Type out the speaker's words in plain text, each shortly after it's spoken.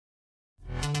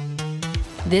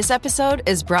This episode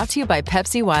is brought to you by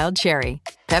Pepsi Wild Cherry.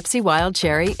 Pepsi Wild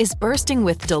Cherry is bursting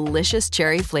with delicious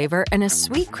cherry flavor and a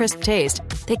sweet, crisp taste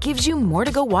that gives you more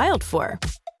to go wild for.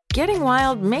 Getting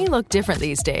wild may look different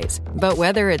these days, but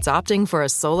whether it's opting for a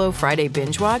solo Friday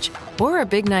binge watch or a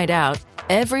big night out,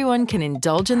 everyone can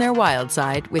indulge in their wild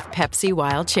side with Pepsi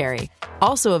Wild Cherry.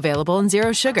 Also available in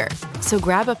Zero Sugar. So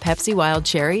grab a Pepsi Wild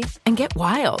Cherry and get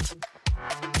wild.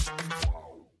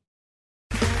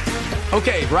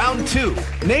 Okay, round two.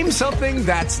 Name something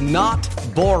that's not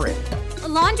boring. A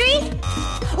laundry?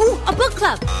 Ooh, a book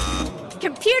club.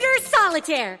 Computer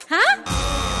solitaire, huh?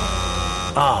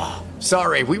 Ah,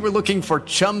 sorry, we were looking for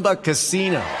Chumba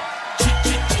Casino.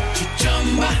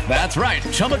 That's right,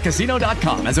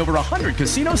 ChumbaCasino.com has over 100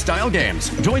 casino-style games.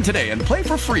 Join today and play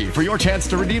for free for your chance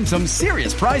to redeem some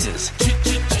serious prizes.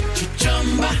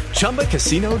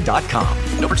 ChumbaCasino.com.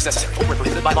 No purchase necessary. Void where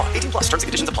prohibited by law. 18+. Terms and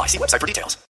conditions apply. See website for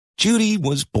details. Judy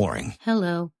was boring.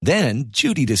 Hello. Then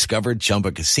Judy discovered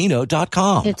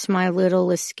ChumbaCasino.com. It's my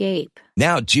little escape.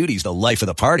 Now Judy's the life of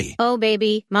the party. Oh,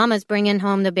 baby, mama's bringing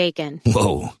home the bacon.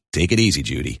 Whoa, take it easy,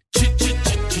 Judy.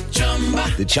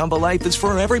 The Chumba life is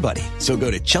for everybody. So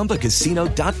go to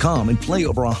ChumbaCasino.com and play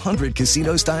over 100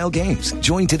 casino-style games.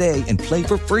 Join today and play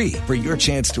for free for your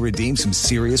chance to redeem some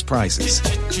serious prizes.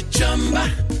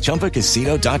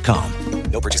 ChumbaCasino.com.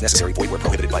 No purchase necessary. Void where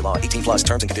prohibited by law. 18+.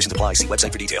 Terms and conditions apply. See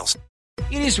website for details.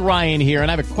 It is Ryan here, and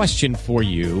I have a question for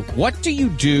you. What do you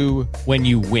do when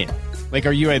you win? Like,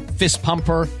 are you a fist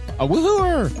pumper, a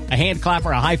woo-hooer, a hand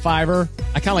clapper, a high-fiver?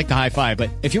 I kind of like the high-five, but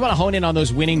if you want to hone in on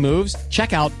those winning moves,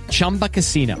 check out Chumba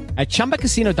Casino. At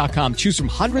ChumbaCasino.com, choose from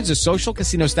hundreds of social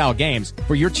casino-style games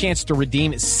for your chance to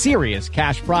redeem serious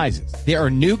cash prizes. There are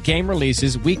new game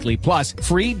releases weekly, plus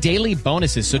free daily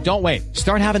bonuses, so don't wait.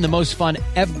 Start having the most fun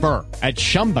ever at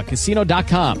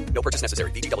ChumbaCasino.com. No purchase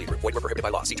necessary. VGW. Void where prohibited by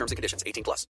law. See terms and conditions.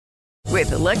 18+.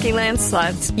 With the Lucky Land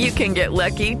Slots, you can get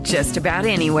lucky just about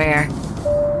anywhere.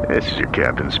 This is your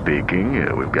captain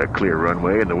speaking. We've got clear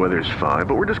runway and the weather's fine,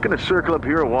 but we're just going to circle up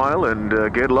here a while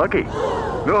and get lucky.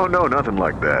 No, nothing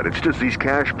like that. It's just these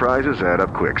cash prizes add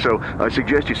up quick. So I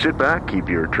suggest you sit back, keep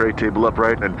your tray table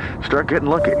upright, and start getting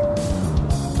lucky.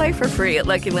 Play for free at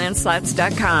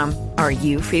LuckyLandSlots.com. Are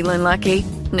you feeling lucky?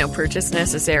 No purchase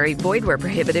necessary. Void where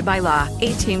prohibited by law.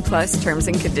 18+ terms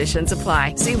and conditions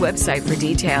apply. See website for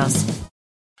details.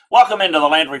 Welcome into the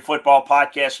Landry Football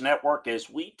Podcast Network as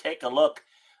we take a look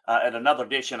at another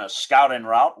edition of Scout en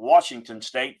Route. Washington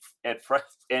State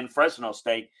and Fresno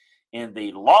State in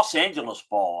the Los Angeles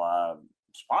Bowl,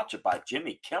 sponsored by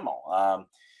Jimmy Kimmel.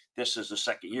 This is the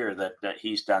second year that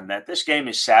he's done that. This game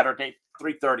is Saturday,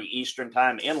 3:30 Eastern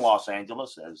time in Los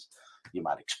Angeles, as you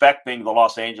might expect, being the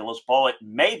Los Angeles Bowl. It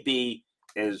may be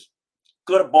as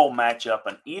good a bowl matchup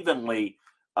and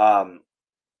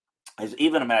as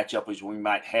even a matchup as we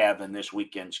might have in this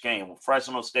weekend's game. Well,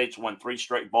 Fresno State's won 3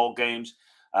 straight bowl games,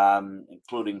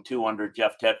 including 2 under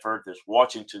Jeff Tedford. This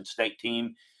Washington State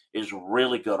team is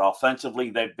really good. Offensively,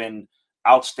 they've been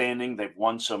outstanding. They've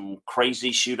won some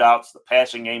crazy shootouts. The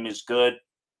passing game is good.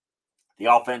 The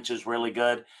offense is really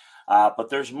good. But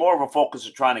there's more of a focus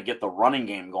of trying to get the running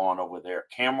game going over there.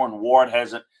 Cameron Ward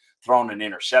hasn't thrown an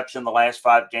interception the last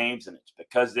 5 games, and it's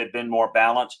because they've been more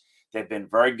balanced. They've been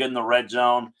very good in the red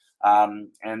zone.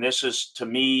 And this is, to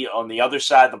me, on the other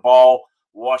side of the ball,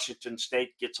 Washington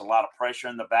State gets a lot of pressure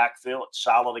in the backfield. It's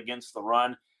solid against the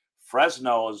run.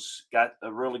 Fresno's got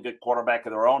a really good quarterback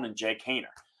of their own in Jake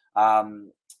Haener.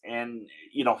 And,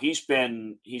 you know, he's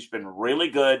been really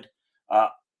good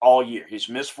all year. He's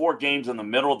missed 4 games in the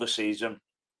middle of the season.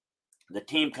 The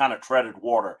team kind of treaded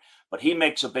water, but he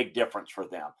makes a big difference for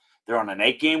them. They're on an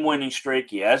 8-game winning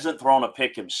streak. He hasn't thrown a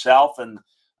pick himself in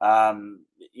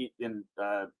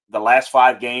the last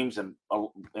 5 games, and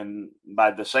by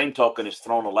the same token, has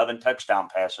thrown 11 touchdown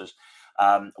passes.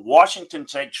 Washington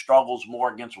State struggles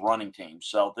more against running teams,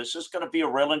 so this is going to be a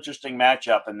real interesting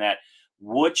matchup in that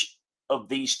which of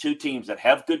these two teams that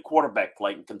have good quarterback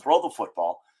play and can throw the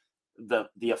football, the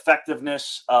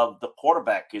effectiveness of the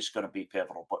quarterback is going to be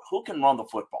pivotal. But who can run the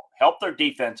football, help their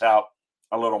defense out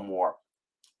a little more?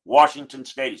 Washington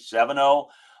State is 7-0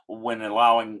 when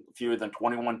allowing fewer than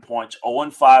 21 points,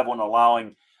 0-5 when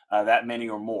allowing that many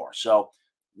or more. So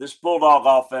this Bulldog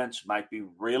offense might be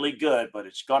really good, but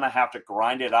it's going to have to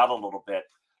grind it out a little bit.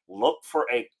 Look for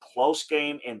a close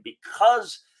game, and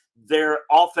because their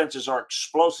offenses are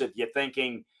explosive, you're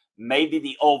thinking maybe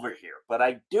the over here. But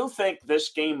I do think this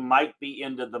game might be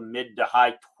into the mid to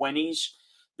high 20s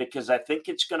because I think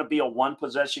it's going to be a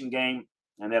one-possession game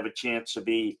and have a chance to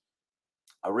be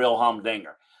a real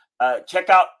humdinger. Check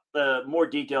out more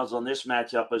details on this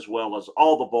matchup as well as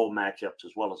all the bowl matchups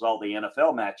as well as all the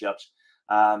NFL matchups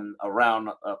around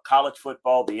college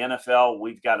football, the NFL.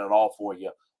 We've got it all for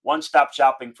you. One-stop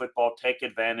shopping football. Take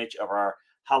advantage of our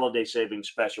holiday savings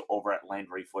special over at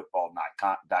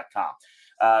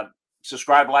LandryFootball.com.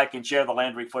 Subscribe, like, and share the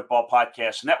Landry Football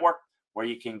Podcast Network, where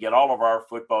you can get all of our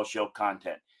football show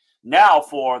content. Now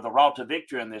for the route to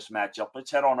victory in this matchup,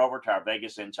 let's head on over to our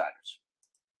Vegas Insiders.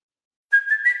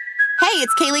 Hey,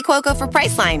 it's Kaylee Cuoco for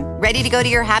Priceline. Ready to go to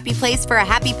your happy place for a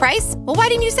happy price? Well, why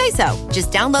didn't you say so?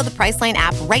 Just download the Priceline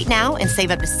app right now and save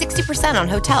up to 60% on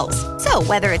hotels. So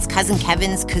whether it's Cousin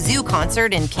Kevin's Kazoo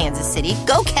Concert in Kansas City,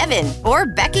 go Kevin, or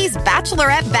Becky's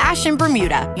Bachelorette Bash in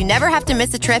Bermuda, you never have to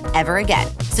miss a trip ever again.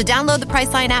 So download the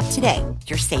Priceline app today.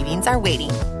 Your savings are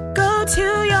waiting. Go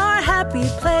to your happy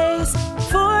place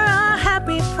for a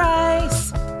happy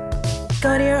price.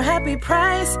 Go to your happy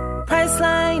price,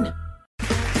 Priceline.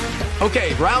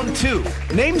 Okay, round two.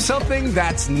 Name something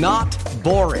that's not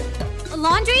boring. A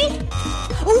laundry?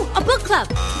 Ooh, a book club.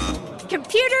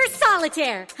 Computer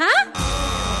solitaire, huh?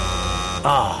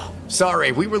 Ah,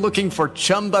 sorry, we were looking for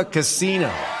Chumba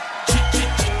Casino.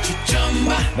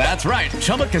 That's right,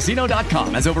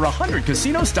 ChumbaCasino.com has over 100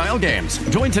 casino-style games.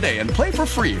 Join today and play for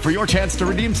free for your chance to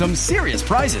redeem some serious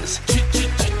prizes.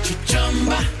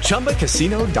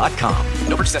 ChumbaCasino.com.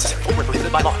 No purchase necessary. Void where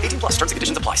prohibited by law. 18+ terms and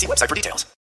conditions apply. See website for details.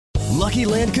 Lucky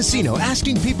Land Casino,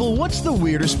 asking people, what's the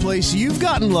weirdest place you've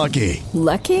gotten lucky?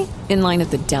 Lucky? In line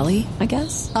at the deli, I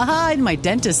guess? Aha, in my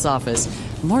dentist's office.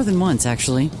 More than once,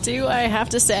 actually. Do I have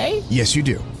to say? Yes, you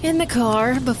do. In the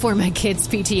car before my kids'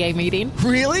 PTA meeting.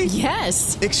 Really?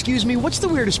 Yes. Excuse me, what's the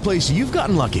weirdest place you've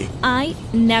gotten lucky? I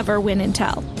never win and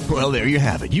tell. Well, there you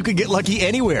have it. You can get lucky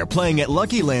anywhere, playing at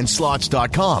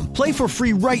LuckyLandSlots.com. Play for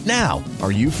free right now.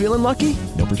 Are you feeling lucky?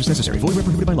 No purchase necessary. Void where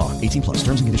prohibited by law. 18+.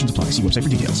 Terms and conditions apply. See website for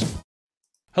details.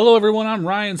 Hello, everyone. I'm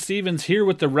Ryan Stevens here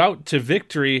with the route to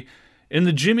victory in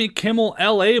the Jimmy Kimmel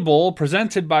LA Bowl,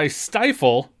 presented by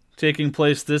Stifel, taking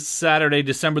place this Saturday,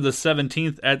 December the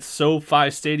 17th at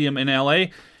SoFi Stadium in LA.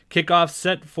 Kickoff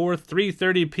set for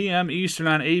 3:30 p.m. Eastern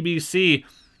on ABC.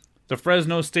 The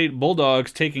Fresno State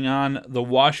Bulldogs taking on the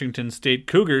Washington State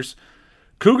Cougars.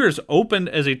 Cougars opened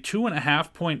as a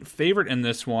 2.5-point favorite in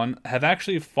this one, have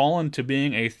actually fallen to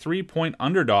being a 3-point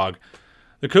underdog.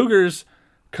 The Cougars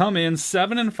come in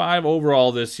 7-5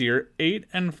 overall this year,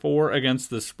 8-4 against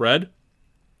the spread.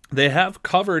 They have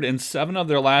covered in 7 of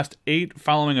their last 8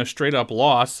 following a straight-up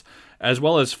loss, as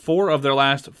well as 4 of their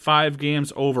last 5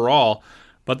 games overall,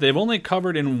 but they've only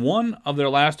covered in 1 of their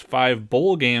last 5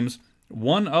 bowl games,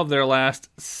 1 of their last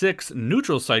 6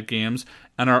 neutral site games,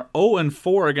 and are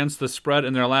 0-4 against the spread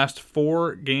in their last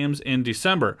 4 games in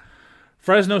December.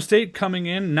 Fresno State coming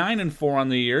in 9-4 on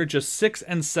the year, just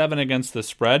 6-7 against the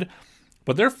spread,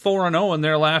 but they're 4-0 in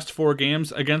their last 4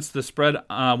 games against the spread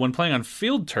when playing on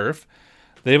field turf.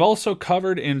 They've also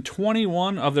covered in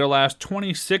 21 of their last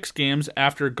 26 games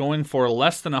after going for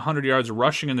less than 100 yards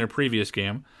rushing in their previous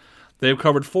game. They've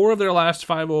covered 4 of their last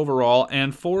 5 overall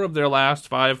and 4 of their last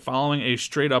 5 following a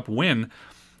straight-up win.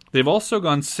 They've also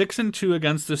gone 6-2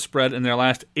 against the spread in their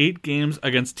last 8 games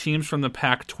against teams from the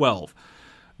Pac-12.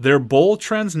 Their bowl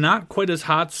trend's not quite as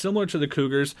hot, similar to the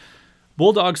Cougars.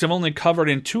 Bulldogs have only covered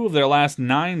in 2 of their last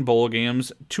 9 bowl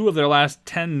games, 2 of their last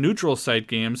 10 neutral site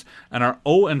games, and are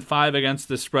 0-5 against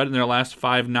the spread in their last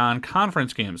 5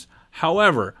 non-conference games.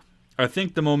 However, I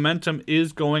think the momentum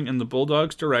is going in the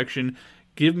Bulldogs' direction.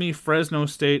 Give me Fresno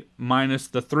State minus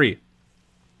the 3.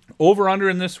 Over-under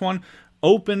in this one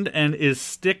opened and is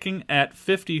sticking at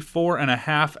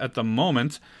 54.5 at the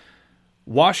moment.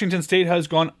 Washington State has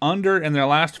gone under in their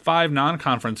last 5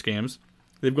 non-conference games.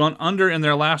 They've gone under in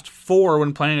their last 4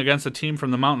 when playing against a team from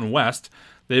the Mountain West.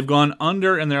 They've gone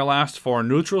under in their last 4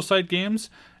 neutral site games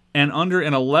and under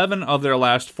in 11 of their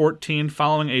last 14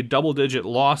 following a double-digit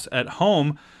loss at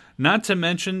home. Not to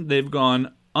mention they've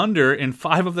gone under in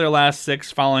 5 of their last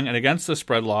 6 following an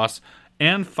against-the-spread loss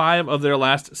and 5 of their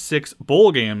last 6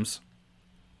 bowl games.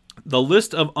 The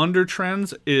list of under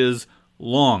trends is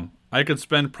long. I could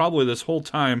spend probably this whole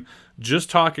time just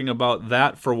talking about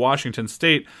that for Washington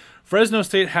State. Fresno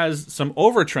State has some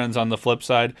over trends on the flip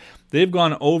side. They've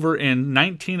gone over in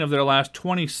 19 of their last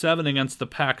 27 against the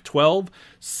Pac-12,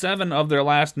 7 of their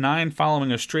last 9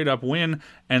 following a straight-up win,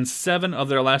 and 7 of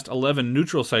their last 11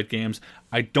 neutral site games.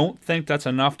 I don't think that's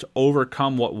enough to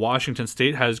overcome what Washington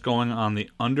State has going on the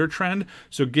under trend,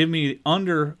 so give me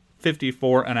under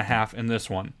 54.5 in this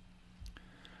one.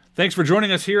 Thanks for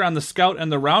joining us here on The Scout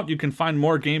and the Route. You can find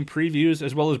more game previews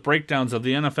as well as breakdowns of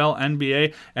the NFL,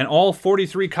 NBA, and all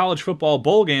 43 college football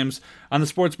bowl games on the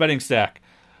Sports Betting Stack.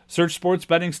 Search Sports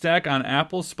Betting Stack on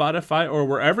Apple, Spotify, or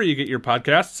wherever you get your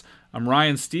podcasts. I'm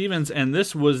Ryan Stevens, and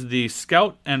this was the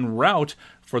Scout and Route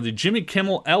for the Jimmy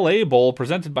Kimmel LA Bowl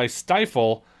presented by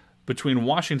Stifel between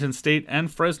Washington State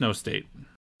and Fresno State.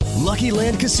 Lucky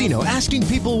Land Casino, asking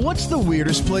people, what's the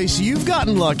weirdest place you've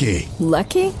gotten lucky?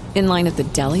 Lucky? In line at the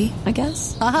deli, I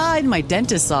guess? Aha, in my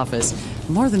dentist's office.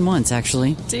 More than once,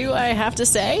 actually. Do I have to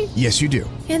say? Yes, you do.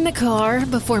 In the car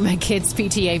before my kids'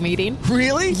 PTA meeting.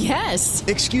 Really? Yes.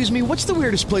 Excuse me, what's the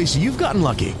weirdest place you've gotten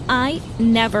lucky? I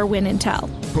never win and tell.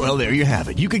 Well, there you have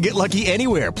it. You can get lucky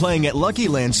anywhere, playing at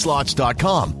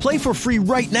LuckyLandSlots.com. Play for free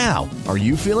right now. Are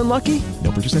you feeling lucky?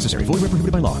 No purchase necessary. Void where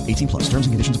prohibited by law. 18+. Terms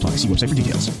and conditions apply. See website for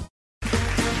details.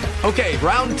 Okay,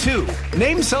 round two.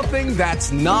 Name something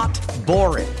that's not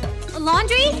boring. A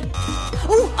laundry?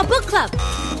 Ooh, a book club.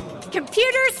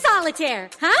 Computer solitaire,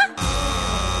 huh?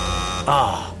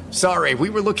 Ah, sorry, we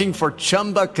were looking for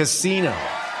Chumba Casino.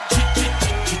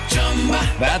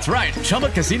 That's right,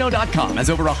 ChumbaCasino.com has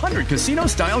over 100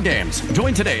 casino-style games.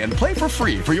 Join today and play for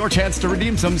free for your chance to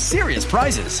redeem some serious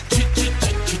prizes.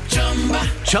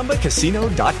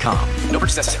 ChumbaCasino.com. No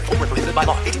purchase necessary. Void where prohibited by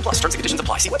law. 18+. Terms and conditions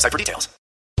apply. See website for details.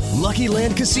 Lucky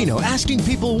Land Casino, asking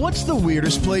people, what's the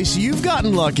weirdest place you've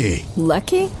gotten lucky?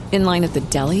 Lucky? In line at the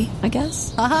deli, I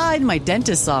guess? Aha, in my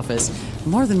dentist's office.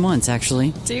 More than once,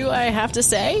 actually. Do I have to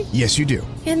say? Yes, you do.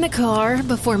 In the car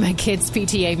before my kids'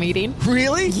 PTA meeting.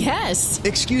 Really? Yes.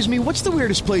 Excuse me, what's the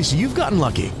weirdest place you've gotten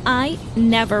lucky? I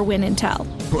never win and tell.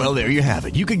 Well, there you have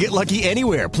it. You can get lucky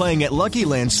anywhere, playing at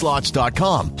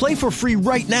LuckyLandSlots.com. Play for free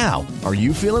right now. Are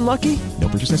you feeling lucky? No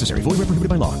purchase necessary. Void where prohibited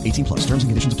by law. 18+. Terms and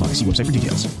conditions apply. See website for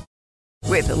details.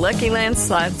 With the Lucky Land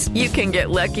Slots, you can get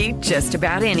lucky just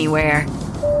about anywhere.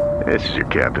 This is your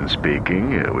captain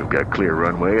speaking. We've got clear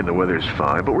runway and the weather's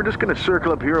fine, but we're just going to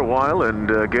circle up here a while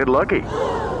and get lucky.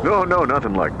 No,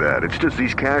 nothing like that. It's just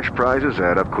these cash prizes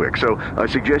add up quick. So I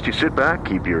suggest you sit back,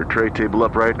 keep your tray table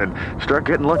upright, and start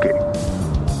getting lucky.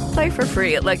 Play for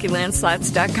free at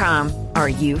LuckyLandSlots.com. Are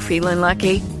you feeling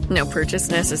lucky? No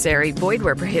purchase necessary. Void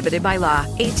where prohibited by law.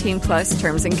 18+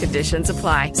 terms and conditions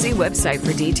apply. See website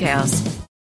for details.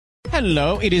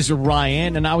 Hello, it is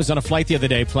Ryan, and I was on a flight the other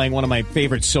day playing one of my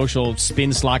favorite social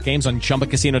spin slot games on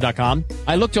ChumbaCasino.com.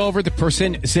 I looked over at the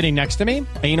person sitting next to me,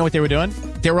 and you know what they were doing?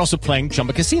 They were also playing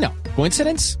Chumba Casino.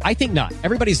 Coincidence? I think not.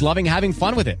 Everybody's loving having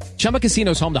fun with it. Chumba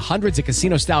Casino is home to hundreds of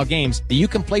casino-style games that you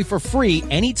can play for free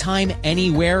anytime,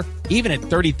 anywhere, even at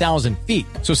 30,000 feet.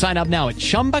 So sign up now at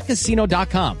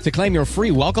ChumbaCasino.com to claim your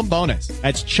free welcome bonus.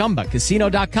 That's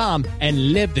ChumbaCasino.com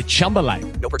and live the Chumba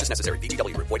life. No purchase necessary.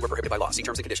 VGW. Void where prohibited by law. See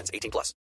terms and conditions. 18+.